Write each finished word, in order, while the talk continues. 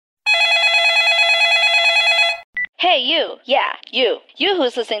you. Yeah, you. You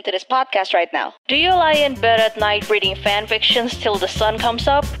who's listening to this podcast right now. Do you lie in bed at night reading fan fictions till the sun comes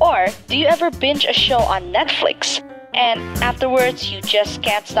up? Or do you ever binge a show on Netflix? And afterwards, you just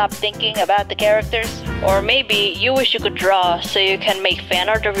can't stop thinking about the characters? Or maybe you wish you could draw so you can make fan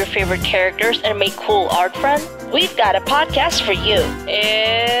art of your favorite characters and make cool art friends? We've got a podcast for you.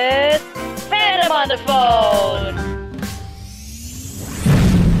 It's Fandom on the Phone!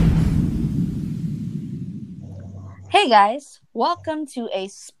 Hey guys, welcome to a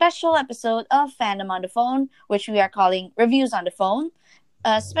special episode of Fandom on the Phone, which we are calling Reviews on the Phone.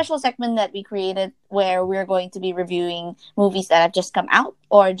 A special segment that we created where we're going to be reviewing movies that have just come out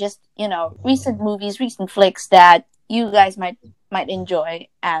or just, recent movies, recent flicks that you guys might enjoy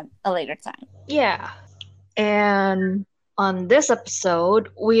at a later time. Yeah. And on this episode,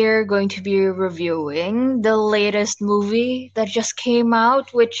 we're going to be reviewing the latest movie that just came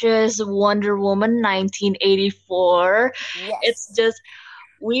out, which is Wonder Woman 1984. Yes. It's just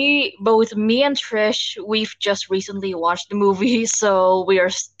both me and Trish, we've just recently watched the movie, so we are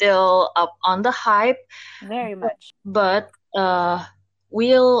still up on the hype. Very much. But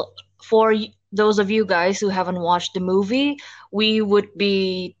for those of you guys who haven't watched the movie, we would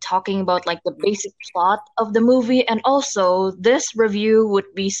be talking about like the basic plot of the movie, and also this review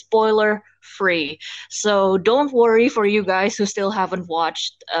would be spoiler free. So don't worry, for you guys who still haven't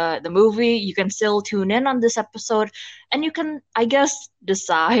watched the movie, you can still tune in on this episode, and you can, I guess,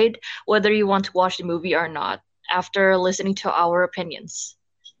 decide whether you want to watch the movie or not after listening to our opinions.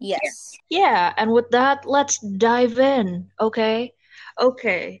 Yes. Yeah, and with that, let's dive in. Okay.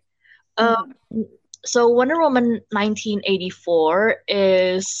 So Wonder Woman 1984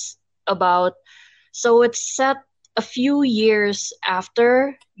 is about, so it's set a few years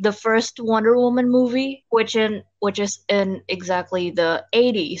after the first Wonder Woman movie, which is in exactly the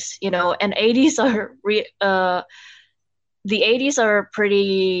 80s, and 80s are the 80s are a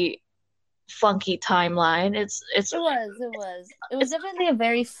pretty funky timeline. It was definitely a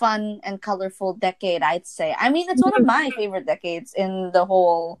very fun and colorful decade, I'd say. I mean, it's one of my favorite decades in the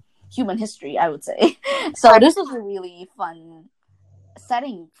whole human history, I would say. So this was a really fun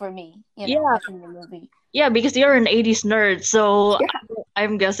setting for me, watching the movie. Yeah, because you're an 80s nerd, so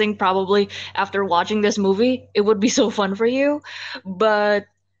I'm guessing probably after watching this movie, it would be so fun for you. But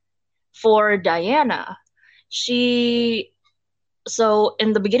for Diana, so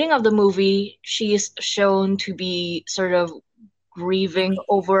in the beginning of the movie, she is shown to be sort of grieving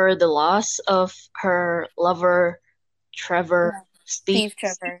over the loss of her lover, Steve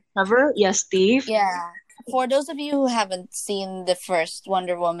Trevor? Yes, Steve. Yeah. For those of you who haven't seen the first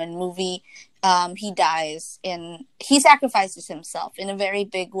Wonder Woman movie, he sacrifices himself in a very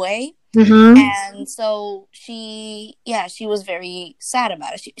big way. Mm-hmm. And so she was very sad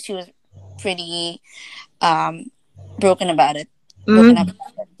about it. She was pretty broken about it. Broken up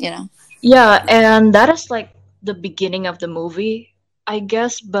about it, Yeah, and that is like the beginning of the movie, I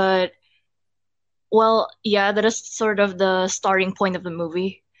guess, but well, yeah, that is sort of the starting point of the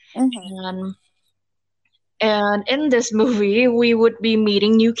movie. Mm-hmm. And in this movie, we would be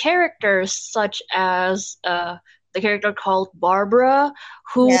meeting new characters, such as the character called Barbara,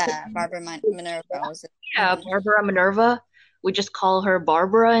 Barbara Minerva was it? Yeah, Barbara Minerva. We just call her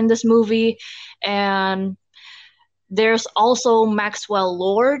Barbara in this movie. And there's also Maxwell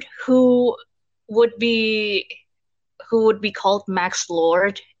Lord, who would be called Max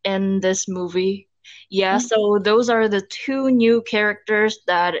Lord in this movie. Yeah, so those are the two new characters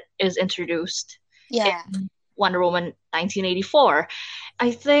that is introduced. Yeah. In Wonder Woman 1984.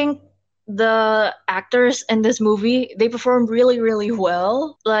 I think the actors in this movie, they performed really, really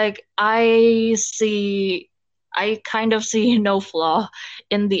well. Like, I kind of see no flaw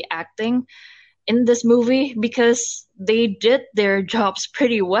in the acting in this movie because they did their jobs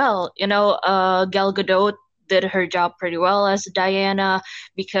pretty well. Gal Gadot did her job pretty well as Diana,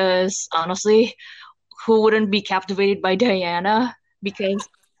 because honestly, who wouldn't be captivated by Diana? Because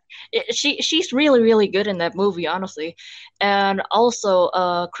she's really, really good in that movie, honestly. And also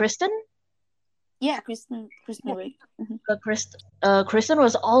Kristen. Yeah, Kristen Wiig. Kristen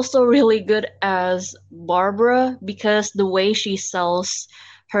was also really good as Barbara, because the way she sells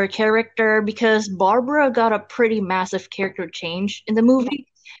her character, because Barbara got a pretty massive character change in the movie.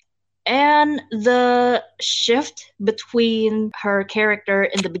 And the shift between her character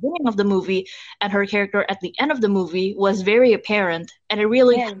in the beginning of the movie and her character at the end of the movie was very apparent, and it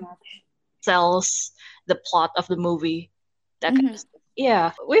really sells the plot of the movie. That kind of stuff.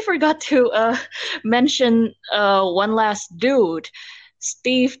 Yeah, we forgot to mention one last dude,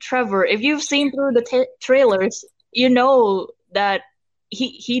 Steve Trevor. If you've seen through the trailers, you know that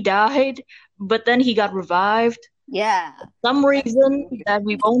he died, but then he got revived. Yeah. Some reason that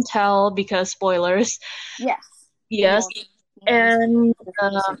we won't tell because spoilers. Yes. We Yes, won't. and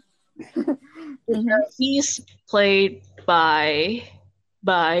Hmm. he's played by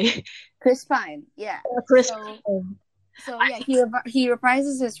Chris Pine. Yeah. Chris. So yeah, he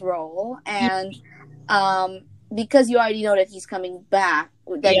reprises his role, and because you already know that he's coming back,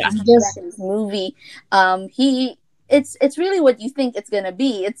 that Yeah, he's coming back in this movie, he it's really what you think it's gonna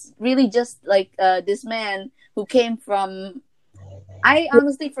be. It's really just like this man who came from. I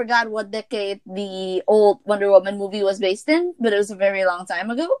honestly forgot what decade the old Wonder Woman movie was based in, but it was a very long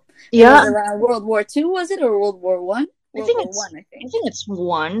time ago. It was yeah. around World War II, was it, or World War One? I World think War it's. One, I I think. think it's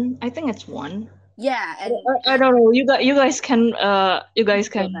one. I think it's one. Yeah, and I don't know. You guys can build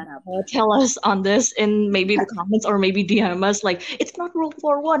that up. tell us on this in maybe the comments or maybe DM us like it's not World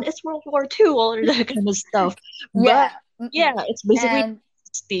War One, it's World War Two, all of that kind of stuff. But Yeah. yeah, it's basically And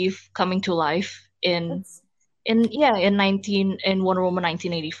Steve coming to life it's in Wonder Woman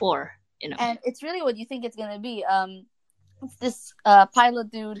 1984. You know. and it's really what you think it's gonna be. It's this pilot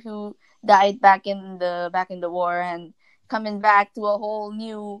dude who died back in the war and coming back to a whole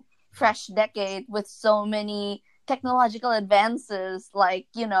new fresh decade with so many technological advances, like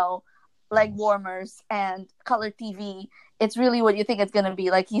like warmers and color TV. It's really what you think it's gonna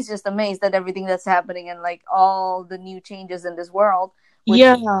be. Like he's just amazed at everything that's happening and like all the new changes in this world,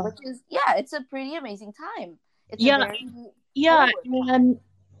 Yeah, which is yeah, it's a pretty amazing time. It's a yeah, very yeah, forward time.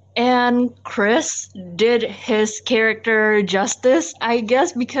 and Chris did his character justice, I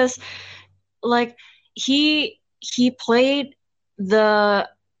guess, because like he played the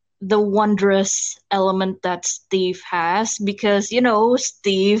the wondrous element that Steve has because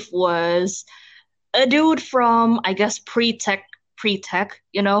Steve was a dude from I guess pre-tech,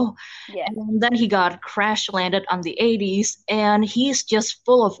 Yeah, and then he got crash landed on the 80s and he's just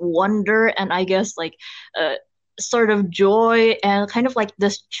full of wonder and I guess like uh, sort of joy and kind of like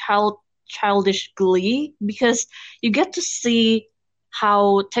this childish glee because you get to see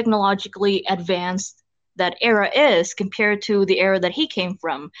how technologically advanced that era is compared to the era that he came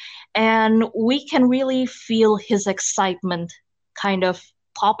from. And we can really feel his excitement kind of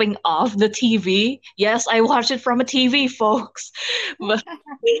popping off the TV. Yes, I watched it from a TV, folks. But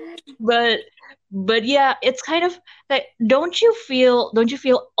but but yeah, it's kind of like don't you feel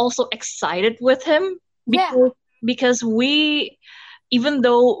also excited with him yeah, because we even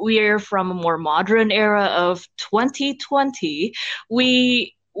though we're from a more modern era of 2020,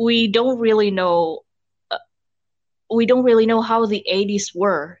 we don't really know uh, we don't really know how the 80s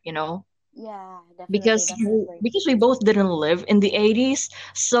were, yeah, definitely, because definitely. because we both didn't live in the 80s.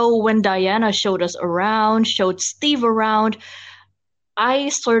 So when Diana showed us around, showed Steve around, I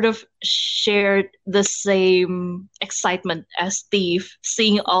sort of shared the same excitement as Steve,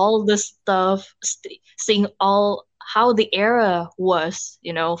 seeing all the stuff, seeing all how the era was,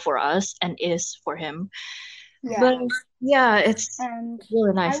 for us and is for him. But Yeah, yeah, it's and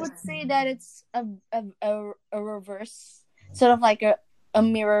really I nice. would say that it's a reverse, sort of like a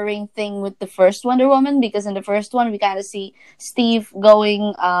mirroring thing with the first Wonder Woman, because in the first one we kind of see Steve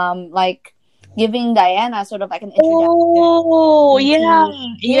going like giving Diana sort of like an introduction Oh, yeah,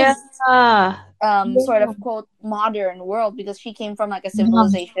 into yeah, his sort yeah. of quote modern world, because she came from like a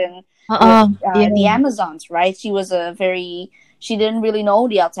civilization with Yeah. the Amazons, right? She didn't really know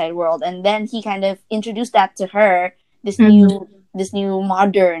the outside world, and then he kind of introduced that to her, this Mhm. new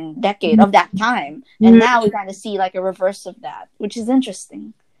modern decade of that time, and Mhm. now we kind of see like a reverse of that, which is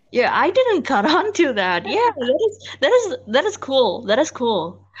interesting. Yeah, I didn't cut on to that. Yeah, that is cool. That is cool.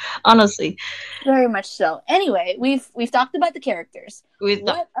 Honestly, Very much so. Anyway, we've talked about the characters. we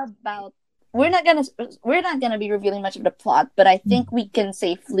thought. What about we're not gonna be revealing much of the plot, but I think we can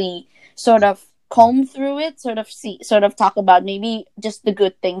safely sort of comb through it, sort of talk about maybe just the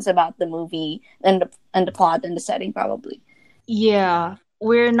good things about the movie and the plot and the setting, probably. Yeah,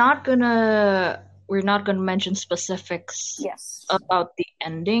 we're not gonna mention specifics Yes. about the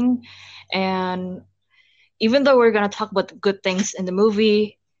ending, and even though we're gonna talk about the good things in the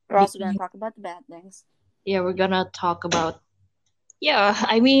movie, We're we also gonna talk about the bad things. yeah, we're gonna talk about yeah,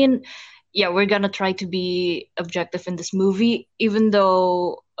 I mean, yeah, we're gonna try to be objective in this movie, even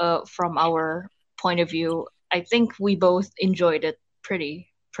though from our point of view, I think we both enjoyed it pretty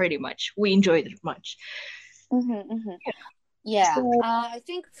much. We enjoyed it much. Mm-hmm, mm-hmm. Yeah, So I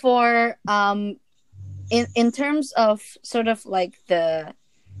think for in terms of sort of like the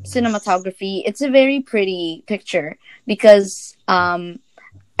cinematography, it's a very pretty picture, because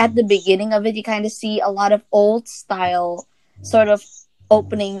at the beginning of it you kind of see a lot of old style sort of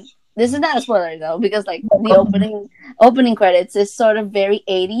opening. This is not a spoiler though, because like the opening credits is sort of very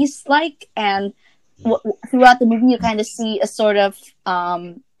 80s like, and throughout the movie, you kind of see a sort of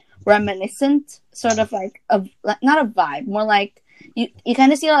reminiscent, sort of like not a vibe, more like you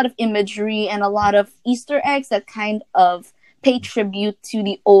kind of see a lot of imagery and a lot of Easter eggs that kind of pay tribute to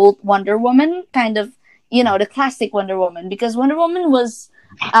the old Wonder Woman, kind of, the classic Wonder Woman, because Wonder Woman was,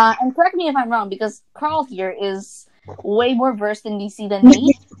 and correct me if I'm wrong, because Carl here is way more versed in DC than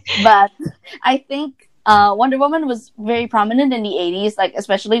me, but I think Wonder Woman was very prominent in the 80s, like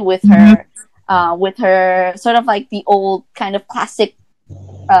especially with her sort of like the old kind of classic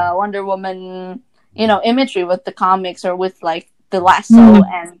Wonder Woman, imagery with the comics or with like the lasso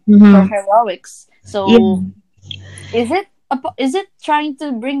and her heroics. So is it trying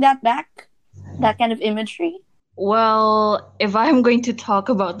to bring that back, that kind of imagery? Well, if I'm going to talk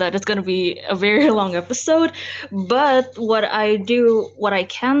about that, it's going to be a very long episode. But what I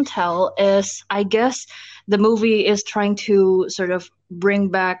can tell is, I guess the movie is trying to sort of bring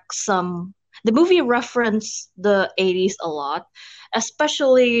back some. The movie referenced the 80s a lot,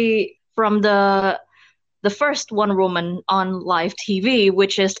 especially from the first Wonder Woman on live TV,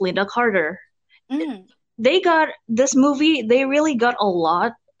 which is Linda Carter. Mm. They really got a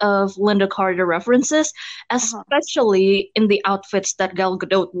lot of Linda Carter references, especially in the outfits that Gal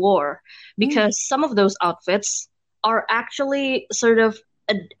Gadot wore, because some of those outfits are actually sort of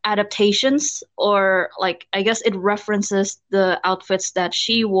adaptations, or like, I guess it references the outfits that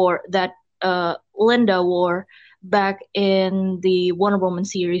Linda wore back in the Wonder Woman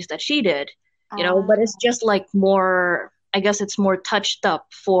series that she did, but it's just like more, I guess it's more touched up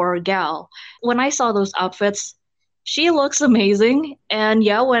for Gal. When I saw those outfits, she looks amazing. And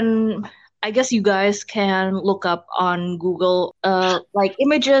yeah, when I guess you guys can look up on Google like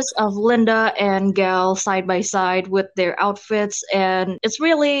images of Linda and Gal side by side with their outfits, and it's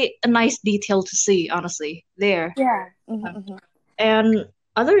really a nice detail to see, honestly, there. Yeah. And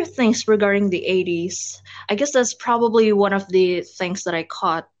other things regarding the 80s, I guess that's probably one of the things that I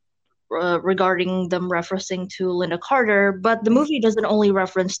caught regarding them referencing to Linda Carter, but the movie doesn't only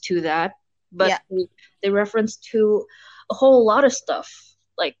reference to that, but they reference to a whole lot of stuff.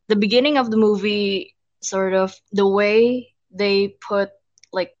 Like the beginning of the movie, sort of the way they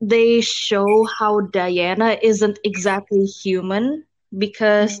they show how Diana isn't exactly human,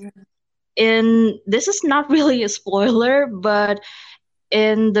 because this is not really a spoiler, but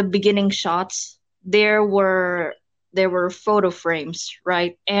in the beginning shots, there were photo frames,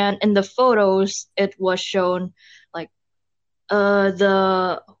 right? And in the photos, it was shown like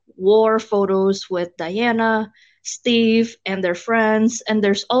the war photos with Diana, Steve, and their friends, and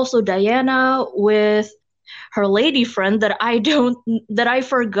there's also Diana with her lady friend that I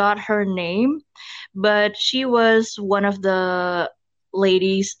forgot her name, but she was one of the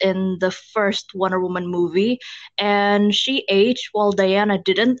ladies in the first Wonder Woman movie, and she aged while Diana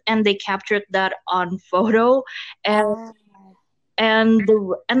didn't, and they captured that on photo, and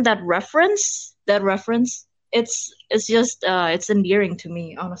that reference, it's just it's endearing to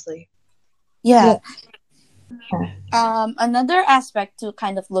me, honestly. Yeah. Another aspect to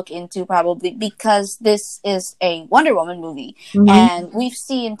kind of look into, probably because this is a Wonder Woman movie, and we've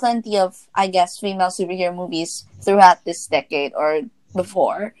seen plenty of, I guess, female superhero movies throughout this decade or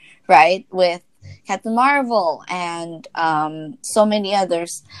before, right? With Captain Marvel and so many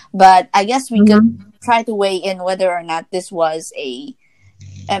others. But I guess we could try to weigh in whether or not this was a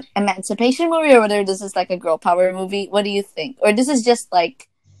emancipation movie, or whether this is like a girl power movie. What do you think? Or this is just like,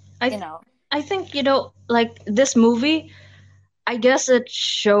 I think, like this movie, I guess it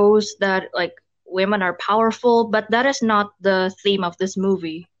shows that like women are powerful, but that is not the theme of this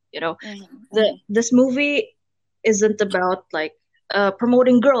movie. This movie isn't about like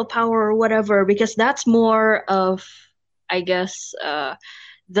promoting girl power or whatever, because that's more of, I guess,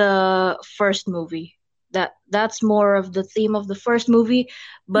 the first movie. That's more of the theme of the first movie,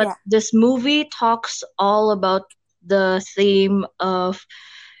 but this movie talks all about the theme of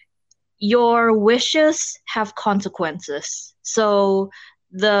your wishes have consequences. So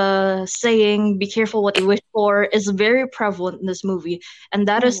the saying, be careful what you wish for, is very prevalent in this movie. And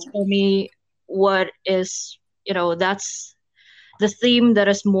that is, for me, what is, that's the theme that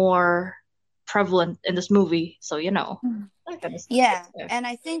is more prevalent in this movie. So, that kind of stuff. Yeah. And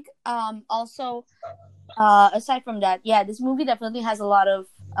I think also, aside from that, this movie definitely has a lot of,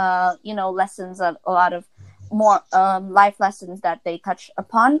 lessons, a lot of more life lessons that they touch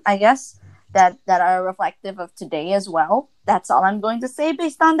upon, I guess, that are reflective of today as well. That's all I'm going to say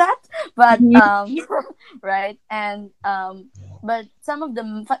based on that. But right, and but some of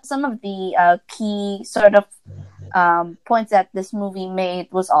the key sort of points that this movie made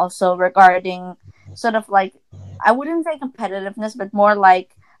was also regarding sort of like, I wouldn't say competitiveness, but more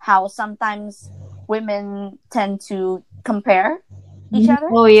like how sometimes women tend to compare each other.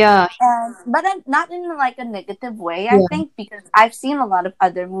 Oh yeah, But not in like a negative way, I yeah. think, because I've seen a lot of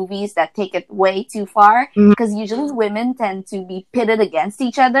other movies that take it way too far. Mhm. Because usually women tend to be pitted against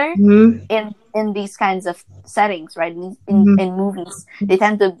each other Mhm. in these kinds of settings, right? Mhm. In movies, they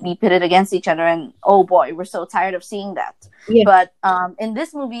tend to be pitted against each other, and oh boy, we're so tired of seeing that. Yeah. But in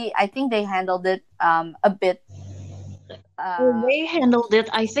this movie, I think they handled it a bit. Well, they handled it,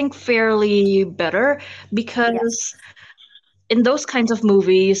 I think, fairly better because Yes. in those kinds of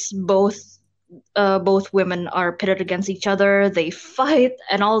movies, both women are pitted against each other, they fight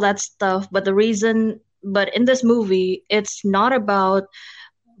and all that stuff. But in this movie, it's not about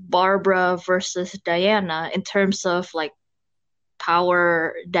Barbara versus Diana in terms of like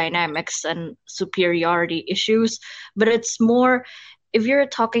power dynamics and superiority issues, but it's more if you're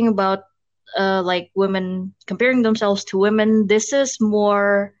talking about like women comparing themselves to women, this is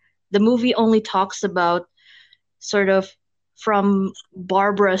more the movie only talks about sort of from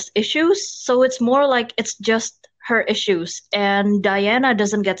Barbara's issues. So it's more like it's just her issues, and Diana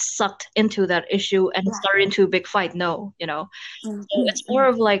doesn't get sucked into that issue and Yeah. start into a big fight. No, so it's more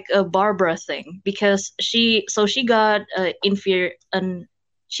Mm-hmm. of like a Barbara thing because she got inferior and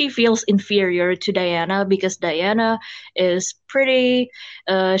she feels inferior to Diana because Diana is pretty,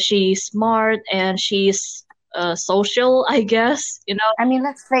 she's smart and she's social, I guess. I mean,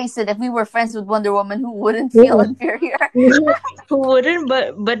 let's face it. If we were friends with Wonder Woman, who wouldn't feel inferior? Who wouldn't?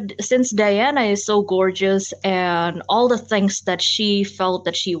 But since Diana is so gorgeous and all the things that she felt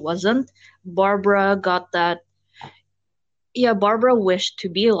that she wasn't, Barbara got that. Yeah, Barbara wished to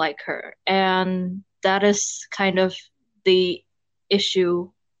be like her, and that is kind of the issue.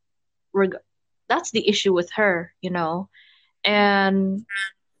 That's the issue with her, and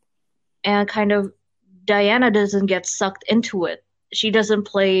kind of Diana doesn't get sucked into it. She doesn't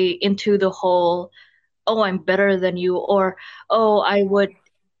play into the whole, oh, I'm better than you, or oh, I would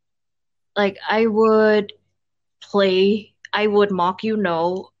I would mock you.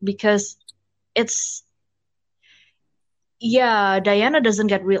 No, because it's yeah, Diana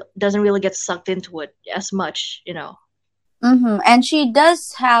doesn't really get sucked into it as much. Mm-hmm. And she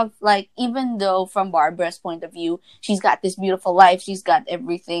does have, like, even though from Barbara's point of view, she's got this beautiful life, she's got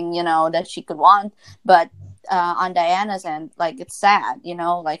everything, that she could want. But on Diana's end, like, it's sad,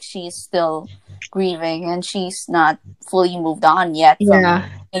 like she's still grieving and she's not fully moved on yet from, Yeah.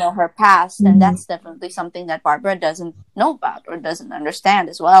 Her past. Mhm. And that's definitely something that Barbara doesn't know about or doesn't understand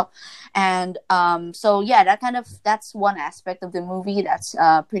as well. And so, yeah, that's one aspect of the movie that's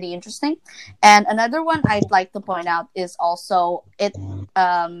pretty interesting. And another one I'd like to point out is also it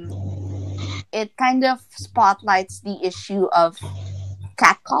kind of spotlights the issue of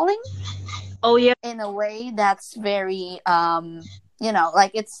catcalling. Oh yeah. In a way that's very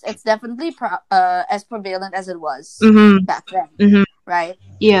like it's definitely as prevalent as it was Mhm. back then, Mhm. right?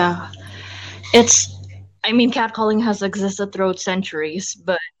 Yeah. I mean, catcalling has existed throughout centuries,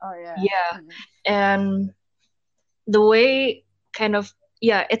 but Oh yeah. yeah, Mhm. and the way kind of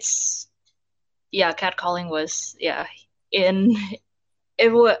catcalling was in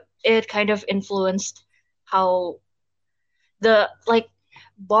it kind of influenced how the like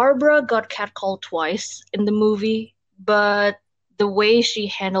Barbara got catcalled twice in the movie, but the way she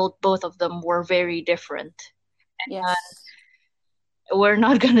handled both of them were very different. Yes. We're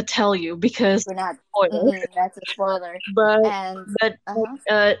not gonna tell you because We're not. spoiler. That's a spoiler. But And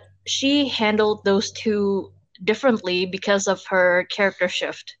but she handled those two differently because of her character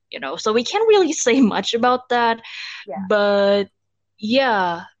shift. So we can't really say much about that. Yeah. But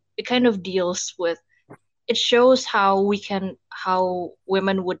yeah, it kind of deals with. It shows how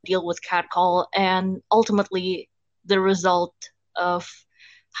women would deal with catcall, and ultimately the result of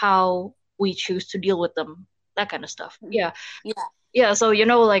how we choose to deal with them. That kind of stuff. Yeah. Yeah. So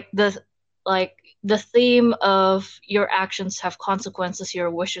like the theme of your actions have consequences, your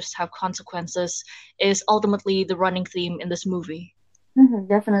wishes have consequences, is ultimately the running theme in this movie. Mm-hmm,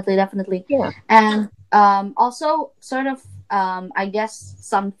 definitely. Yeah. And also sort of I guess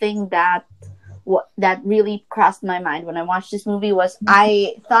something that really crossed my mind when I watched this movie was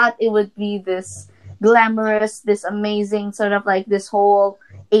I thought it would be this glamorous, this amazing sort of like this whole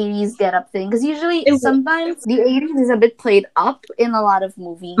 80s get up thing, because usually sometimes the 80s is a bit played up in a lot of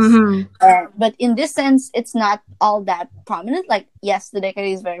movies. Mm-hmm. But in this sense it's not all that prominent. Like, yes, the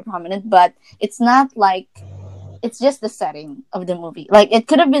decade is very prominent, but it's not like, it's just the setting of the movie. Like, it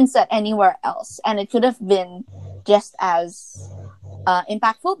could have been set anywhere else and it could have been just as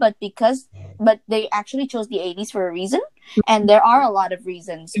impactful, but they actually chose the 80s for a reason, and there are a lot of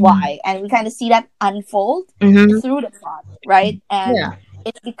reasons why, and we kind of see that unfold through the plot, right? And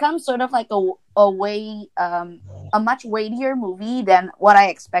it becomes sort of like a much weightier movie than what I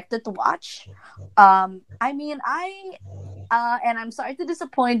expected to watch. I mean, and I'm sorry to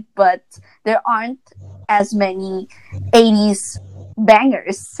disappoint, but there aren't as many 80s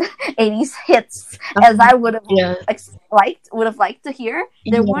bangers, 80s hits as I would have Yeah, liked to hear.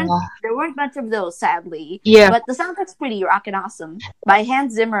 yeah, There weren't much of those, sadly. yeah. But the soundtrack's pretty rockin' awesome by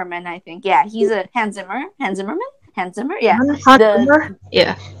Hans Zimmerman, I think. Yeah, he's a Hans Zimmerman, Hans Zimmer. Yeah, Hot the Summer?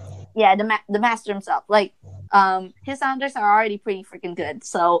 Yeah, the master himself. Like, his soundtracks are already pretty freaking good.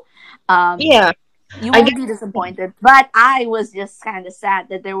 So, um, yeah. you I won't guess be disappointed. But I was just kind of sad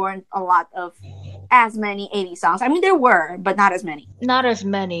that there weren't a lot of as many 80 songs. I mean, there were, but not as many. not as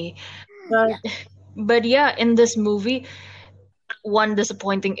many, but Yeah. but yeah, in this movie, one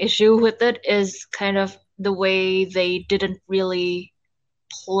disappointing issue with it is kind of the way they didn't really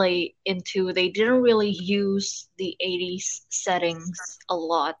use the 80s settings a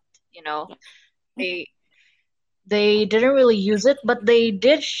lot, you know. They they didn't really use it, but they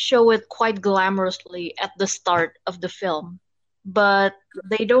did show it quite glamorously at the start of the film. But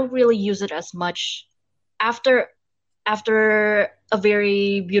they don't really use it as much after after a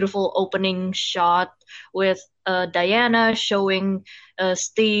very beautiful opening shot with Diana showing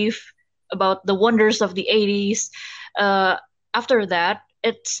Steve about the wonders of the 80s. Uh, After that,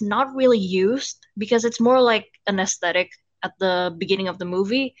 it's not really used because it's more like an aesthetic at the beginning of the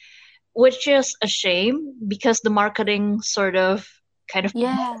movie, which is a shame because the marketing sort of kind of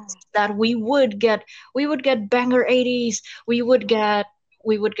Yeah. that we would get banger 80s, we would get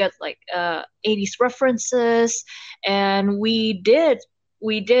like 80s references, and we did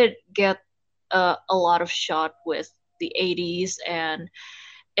get a lot of shot with the 80s, and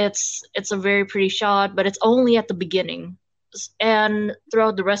it's a very pretty shot, but it's only at the beginning, and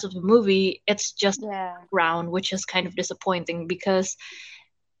throughout the rest of the movie it's just Yeah. ground, which is kind of disappointing because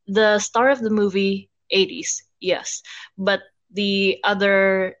the start of the movie 80s, yes, but the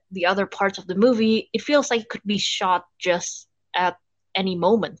other parts of the movie, it feels like it could be shot just at any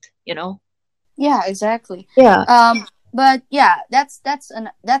moment. Yeah, exactly. Yeah. But yeah, that's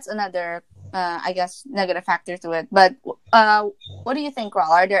another I guess negative factor to it. But what do you think,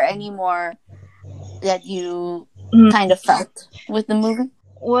 Ral? Are there any more that you Mm, kind of felt with the movie?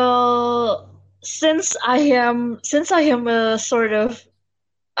 well, since I am a sort of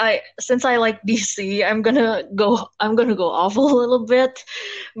I since I like DC, I'm gonna go off a little bit,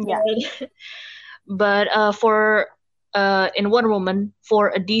 Yeah. but for in Wonder Woman,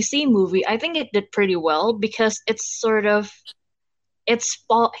 for a DC movie, I think it did pretty well because it's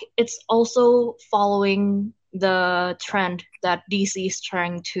also following the trend that DC is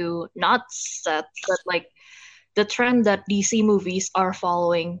trying to not set, but like the trend that DC movies are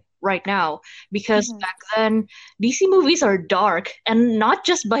following right now. Because Hmm. back then, DC movies are dark, and not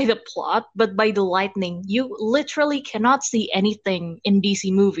just by the plot, but by the lightning. You literally cannot see anything in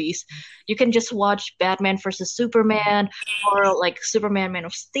DC movies. You can just watch Batman versus Superman or like Superman Man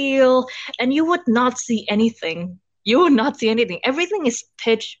of Steel, and you would not see anything. You would not see anything. Everything is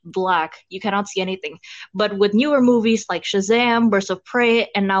pitch black. You cannot see anything. But with newer movies like Shazam, Birds of Prey,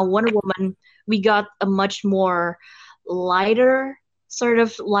 and now Wonder Woman, we got a much more lighter sort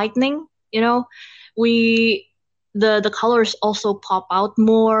of lightning. You know, we the colors also pop out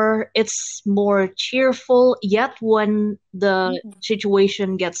more. It's more cheerful. Yet when the Hmm.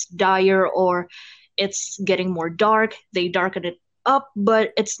 situation gets dire or it's getting more dark, they darken it up,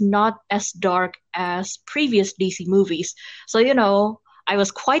 but it's not as dark as previous DC movies. So I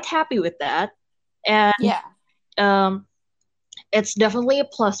was quite happy with that, and Yeah. um, it's definitely a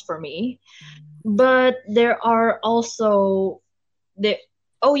plus for me. But there are also the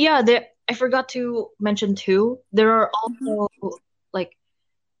oh yeah, there I forgot to mention too. There are Hmm. also like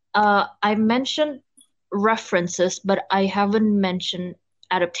I mentioned references, but I haven't mentioned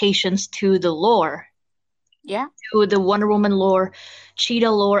adaptations to the lore, Yeah. to the Wonder Woman lore,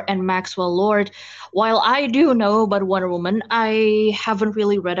 Cheetah lore, and Maxwell lore. While I do know about Wonder Woman, I haven't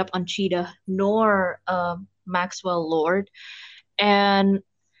really read up on Cheetah nor Maxwell lore. And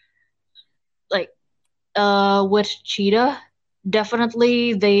like with Cheetah,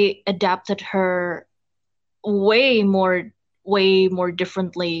 definitely they adapted her way more way more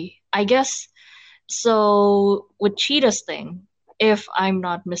differently, I guess. So with Cheetah's thing, if I'm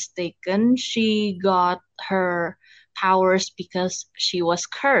not mistaken, she got her powers because she was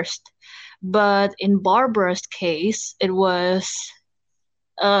cursed. But in Barbara's case, it was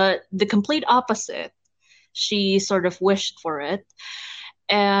the complete opposite. She sort of wished for it.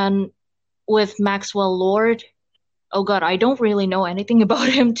 And with Maxwell Lord, oh god, I don't really know anything about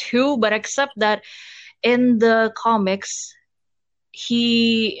him too, but except that in the comics,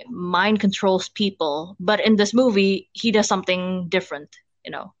 he mind controls people, but in this movie he does something different,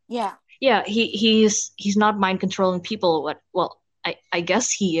 you know. Yeah. Yeah, he's not mind controlling people. What? Well, I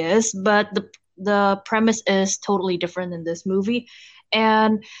guess he is, but the premise is totally different in this movie,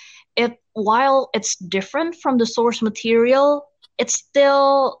 and while it's different from the source material, it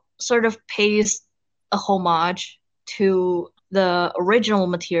still sort of pays a homage to the original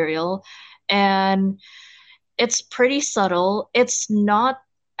material, and it's pretty subtle. It's not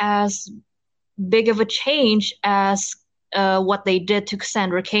as big of a change as what they did to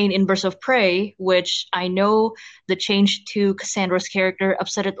Cassandra Cain in Birds of Prey, which I know the change to Cassandra's character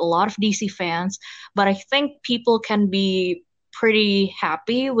upset a lot of DC fans, but I think people can be pretty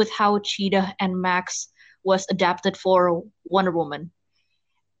happy with how Cheetah and Max was adapted for Wonder Woman.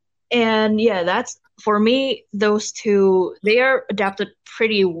 And yeah, that's for me, those two, they are adapted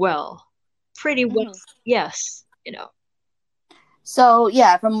pretty well. Pretty well, Mhm. yes, you know. So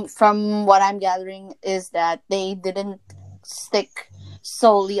yeah, from what I'm gathering is that they didn't stick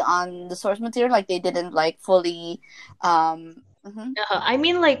solely on the source material, like they didn't like fully. Mhm. I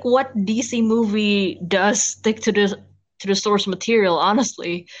mean, like what DC movie does stick to the source material,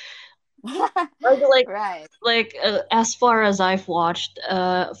 honestly. Like Right. as far as I've watched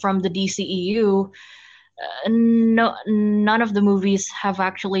from the DCEU, no, none of the movies have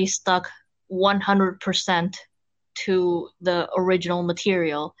actually stuck 100% to the original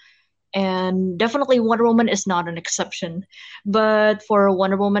material. And definitely Wonder Woman is not an exception. But for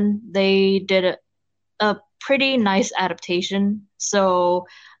Wonder Woman, they did a pretty nice adaptation. So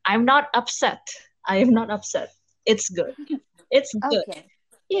I'm not upset. I am not upset. It's good. It's good. Okay.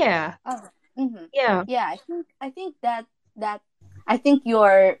 Yeah. Oh. Mm-hmm. Yeah. Yeah, I think that I think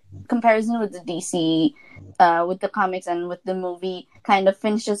your comparison with the DC, with the comics and with the movie, kind of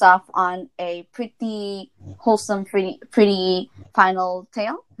finishes off on a pretty wholesome, pretty final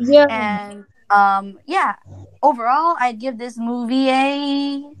tale. Yeah. And yeah, overall, I'd give this movie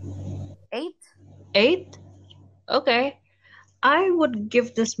a 8. 8? Okay. I would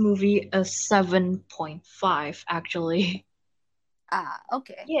give this movie a 7.5 actually. Ah,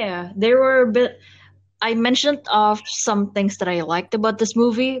 okay. Yeah, there were a bit I mentioned of some things that I liked about this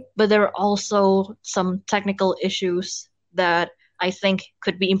movie, but there are also some technical issues that I think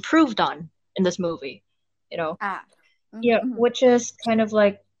could be improved on in this movie. You know? Ah. Yeah, Mm-hmm. which is kind of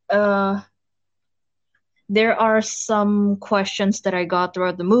like there are some questions that I got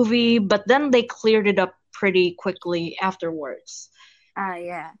throughout the movie, but then they cleared it up pretty quickly afterwards. Ah,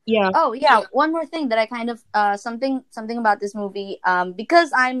 yeah. Yeah. Oh, yeah. One more thing that I kind of something about this movie,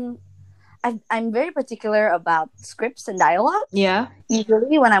 because I'm very particular about scripts and dialogues. Yeah.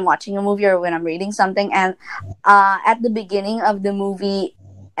 Usually, when I'm watching a movie or when I'm reading something, and at the beginning of the movie,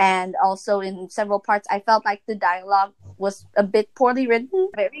 and also in several parts, I felt like the dialogue was a bit poorly written.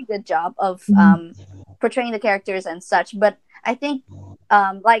 Very good job of portraying the characters and such, but I think,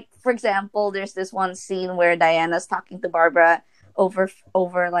 like for example, there's this one scene where Diana's talking to Barbara over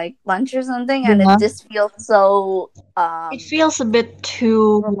like lunch or something, and it Yeah. just feels so It feels a bit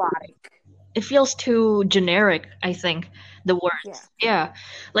too robotic. it feels too generic, I think, the words. Yeah.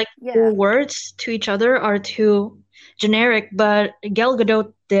 Like the Yeah. words to each other are too generic, but Gal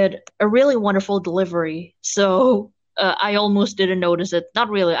Gadot did a really wonderful delivery. So I almost didn't notice it. Not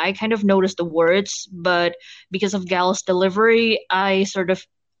really. I kind of noticed the words, but because of Gal's delivery, I just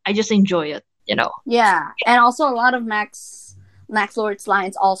enjoy it, you know. Yeah, and also a lot of Max Lord's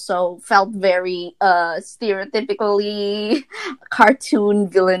lines also felt very stereotypically cartoon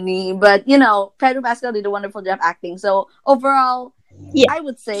villainy, but you know, Pedro Pascal did a wonderful job acting. So overall, Yeah. I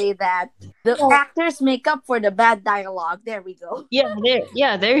would say that the actors make up for the bad dialogue. There we go.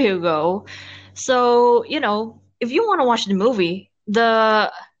 There you go. So, you know, if you want to watch the movie,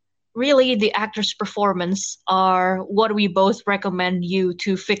 the actor's performance are what we both recommend you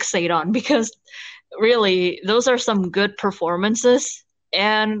to fixate on because really those are some good performances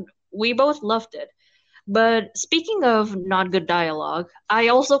and we both loved it. But speaking of not good dialogue, I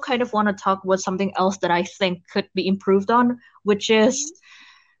also kind of want to talk about something else that I think could be improved on, which is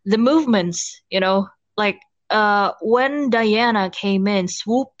the movements, you know, like when Diana came in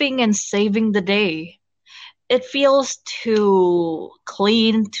swooping and saving the day, it feels too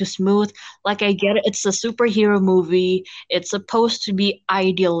clean, too smooth. Like I get it, it's a superhero movie. It's supposed to be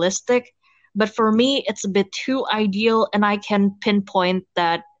idealistic, but for me, it's a bit too ideal, and I can pinpoint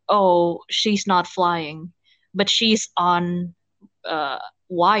that. Oh, she's not flying, but she's on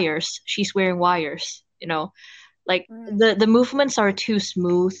wires. She's wearing wires. You know, like the movements are too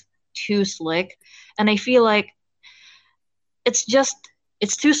smooth, too slick, and I feel like it's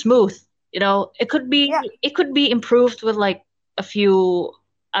too smooth. You know, it could be improved with like a few,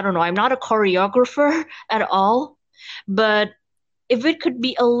 I don't know, I'm not a choreographer at all, but if it could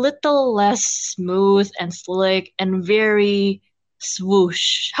be a little less smooth and slick and very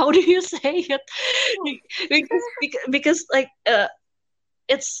swoosh, how do you say it? Because like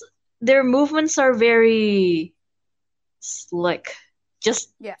it's their movements are very slick,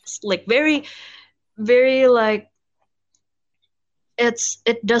 just Yeah. slick, very very like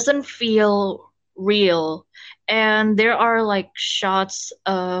it doesn't feel real, and there are like shots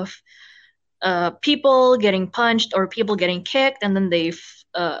of people getting punched or people getting kicked, and then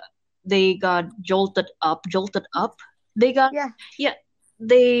they got jolted up. They got Yeah. yeah,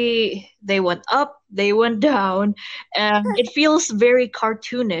 they went up, they went down, and it feels very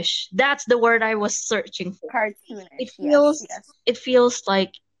cartoonish. That's the word I was searching for. It Cartoonish. feels Yes. it feels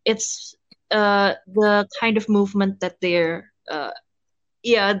like it's the kind of movement that they're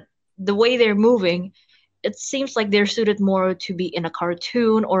yeah, the way they're moving, it seems like they're suited more to be in a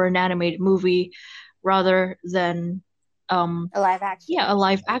cartoon or an animated movie rather than A live action. yeah, a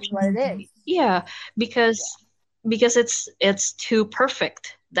live Which is action what it movie. is. Yeah, because it's too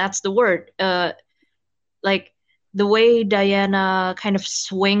perfect. That's the word. Like the way Diana kind of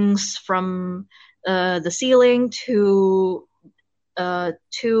swings from the ceiling to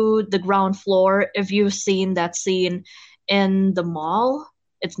the ground floor. If you've seen that scene in the mall,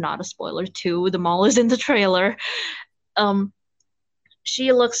 it's not a spoiler too. The mall is in the trailer. Um,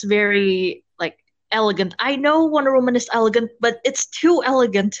 she looks very like elegant. I know Wonder Woman is elegant, but it's too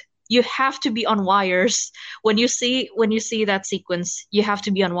elegant. You have to be on wires when you see that sequence. You have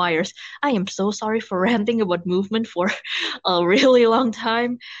to be on wires. I am so sorry for ranting about movement for a really long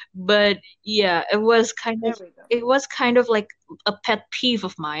time, but yeah, There we go. it was kind of like a pet peeve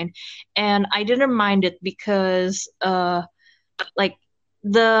of mine, and I didn't mind it because like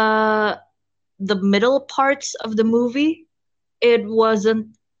the the middle parts of the movie, it wasn't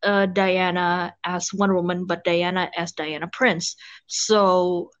Diana as Wonder Woman, but Diana as Diana Prince.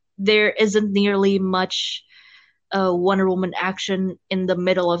 So there isn't nearly much Wonder Woman action in the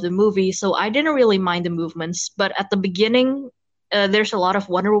middle of the movie. So I didn't really mind the movements. But at the beginning, there's a lot of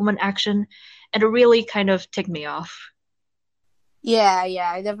Wonder Woman action, and it really kind of ticked me off. Yeah,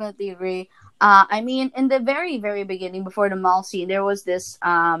 I definitely agree. I mean, in the very, very beginning, before the mall scene, there was this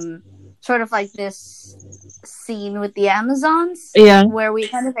sort of like this scene with the Amazons, Yeah. where we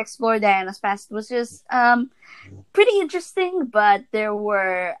kind of explored Diana's past. It was just pretty interesting, but there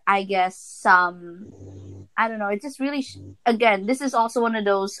were, I guess, some, I don't know. It just really, again, this is also one of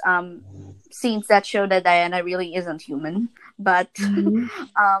those scenes that show that Diana really isn't human. But Mhm.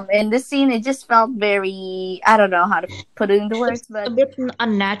 in this scene, it just felt very, I don't know how to put it into words, It's a but bit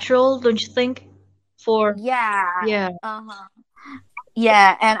unnatural, don't you think? For yeah, yeah.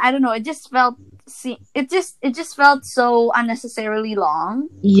 yeah, and I don't know. It just felt, it just felt so unnecessarily long.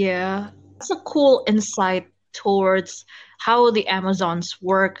 Yeah. That's a cool insight towards how the Amazons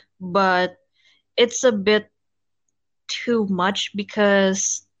work, but it's a bit too much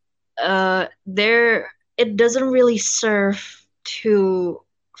because there it doesn't really serve to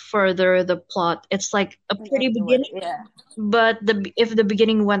further the plot. It's like a In pretty any way, beginning, yeah, but the if the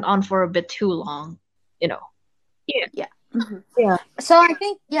beginning went on for a bit too long, you know. Yeah. yeah. Mhm. Yeah. So I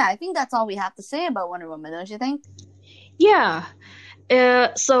think that's all we have to say about Wonder Woman, don't you think? Yeah.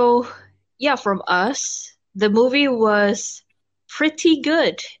 So yeah, from us, the movie was pretty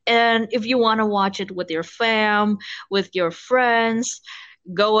good. And if you want to watch it with your fam, with your friends,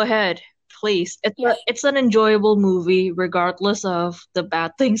 go ahead, please. Yeah. It's an enjoyable movie, regardless of the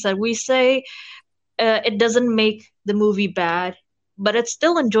bad things that we say. It doesn't make the movie bad, but it's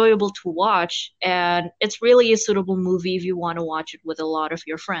still enjoyable to watch, and it's really a suitable movie if you want to watch it with a lot of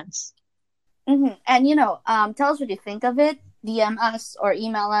your friends. And tell us what you think of it. DM us or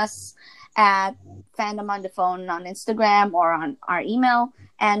email us at Fandom on the Phone on Instagram or on our email,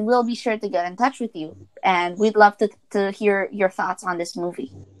 and we'll be sure to get in touch with you. And we'd love to hear your thoughts on this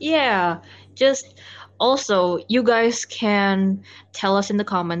movie. Yeah, just also, you guys can tell us in the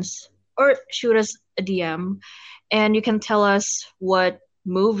comments or shoot us a DM, and you can tell us what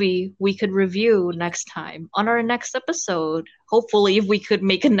movie we could review next time on our next episode. Hopefully, if we could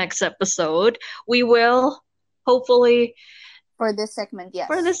make a next episode, we will. Hopefully, For this segment, yes.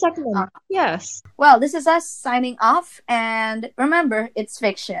 for this segment, yes. Well, this is us signing off, and remember, it's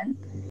fiction.